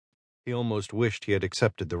He almost wished he had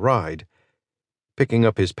accepted the ride. Picking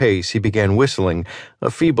up his pace, he began whistling, a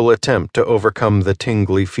feeble attempt to overcome the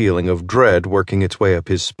tingly feeling of dread working its way up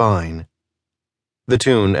his spine. The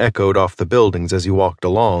tune echoed off the buildings as he walked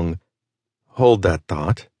along. Hold that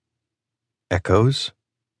thought. Echoes?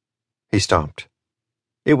 He stopped.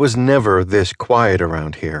 It was never this quiet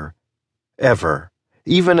around here. Ever.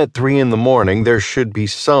 Even at 3 a.m, there should be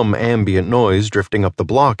some ambient noise drifting up the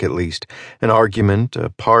block at least, an argument, a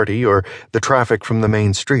party, or the traffic from the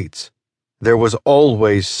main streets. There was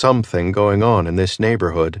always something going on in this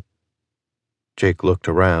neighborhood. Jake looked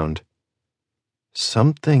around.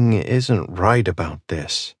 Something isn't right about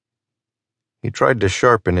this. He tried to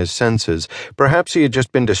sharpen his senses. Perhaps he had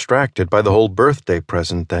just been distracted by the whole birthday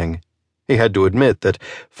present thing. He had to admit that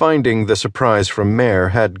finding the surprise from Mare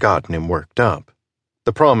had gotten him worked up.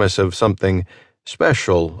 The promise of something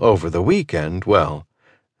special over the weekend, well,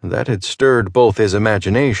 that had stirred both his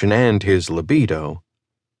imagination and his libido.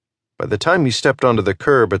 By the time he stepped onto the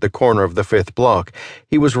curb at the corner of the 5th block,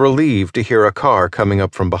 he was relieved to hear a car coming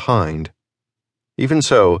up from behind. Even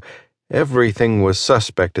so, everything was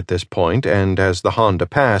suspect at this point, and as the Honda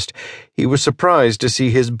passed, he was surprised to see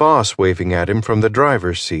his boss waving at him from the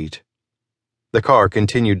driver's seat. The car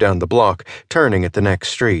continued down the block, turning at the next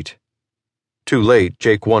street. Too late,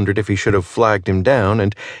 Jake wondered if he should have flagged him down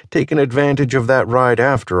and taken advantage of that ride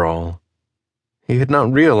after all. He had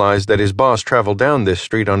not realized that his boss traveled down this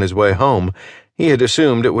street on his way home. He had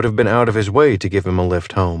assumed it would have been out of his way to give him a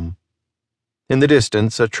lift home. In the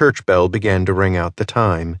distance, a church bell began to ring out the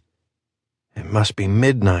time. It must be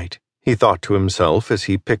midnight, he thought to himself as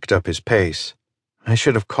he picked up his pace. I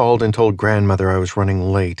should have called and told grandmother I was running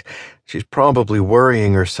late. She's probably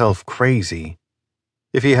worrying herself crazy.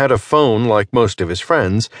 If he had a phone like most of his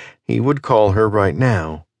friends, he would call her right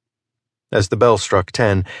now. As the bell struck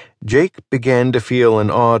 10, Jake began to feel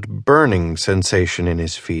an odd burning sensation in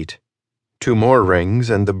his feet. 2 more rings,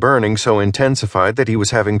 and the burning so intensified that he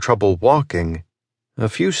was having trouble walking. A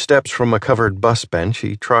few steps from a covered bus bench,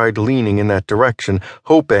 he tried leaning in that direction,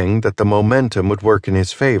 hoping that the momentum would work in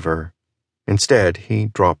his favor. Instead, he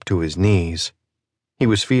dropped to his knees. He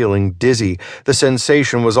was feeling dizzy. The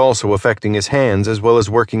sensation was also affecting his hands as well as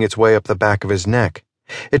working its way up the back of his neck.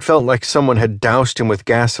 It felt like someone had doused him with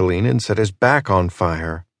gasoline and set his back on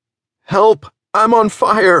fire. "Help! I'm on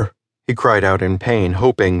fire!" he cried out in pain,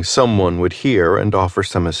 hoping someone would hear and offer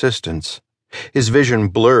some assistance. His vision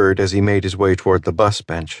blurred as he made his way toward the bus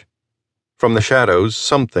bench. From the shadows,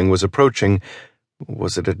 something was approaching.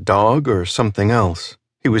 Was it a dog or something else?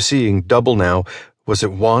 He was seeing double now. Was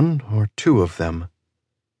it 1 or 2 of them?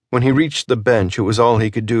 When he reached the bench, it was all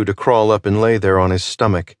he could do to crawl up and lay there on his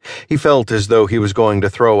stomach. He felt as though he was going to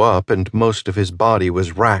throw up, and most of his body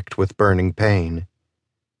was racked with burning pain.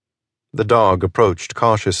 The dog approached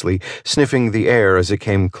cautiously, sniffing the air as it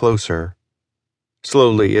came closer.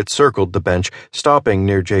 Slowly, it circled the bench, stopping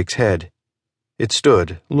near Jake's head. It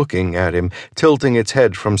stood, looking at him, tilting its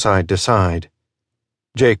head from side to side.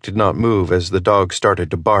 Jake did not move as the dog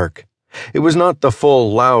started to bark. It was not the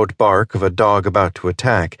full, loud bark of a dog about to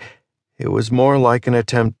attack. It was more like an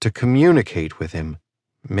attempt to communicate with him,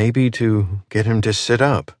 maybe to get him to sit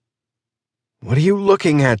up. "What are you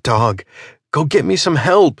looking at, dog? Go get me some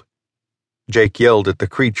help!" Jake yelled at the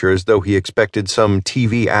creature as though he expected some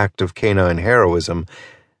TV act of canine heroism,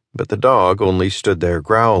 but the dog only stood there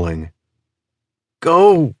growling.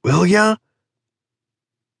 "Go, will ya?"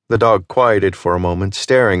 The dog quieted for a moment,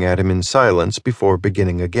 staring at him in silence before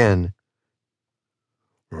beginning again.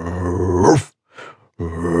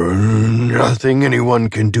 "Nothing anyone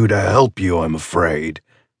can do to help you, I'm afraid."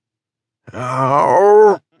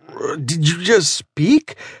 "Did you just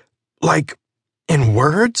speak? Like, in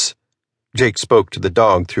words?" Jake spoke to the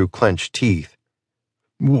dog through clenched teeth.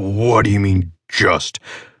 "What do you mean, just?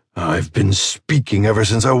 I've been speaking ever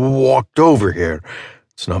since I walked over here.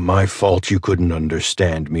 It's not my fault you couldn't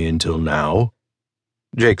understand me until now."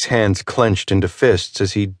 Jake's hands clenched into fists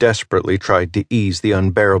as he desperately tried to ease the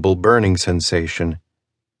unbearable burning sensation.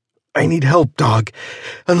 "I need help, dog.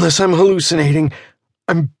 Unless I'm hallucinating,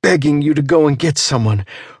 I'm begging you to go and get someone.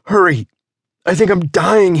 Hurry. I think I'm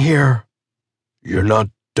dying here." "You're not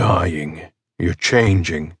dying. You're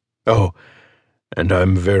changing. Oh, and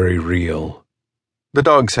I'm very real." The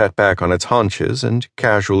dog sat back on its haunches and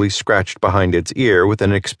casually scratched behind its ear with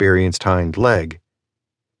an experienced hind leg.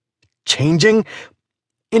 "Changing?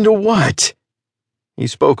 Into what?" He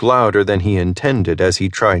spoke louder than he intended as he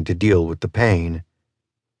tried to deal with the pain.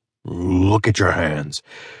 "Look at your hands.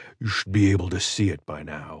 You should be able to see it by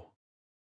now."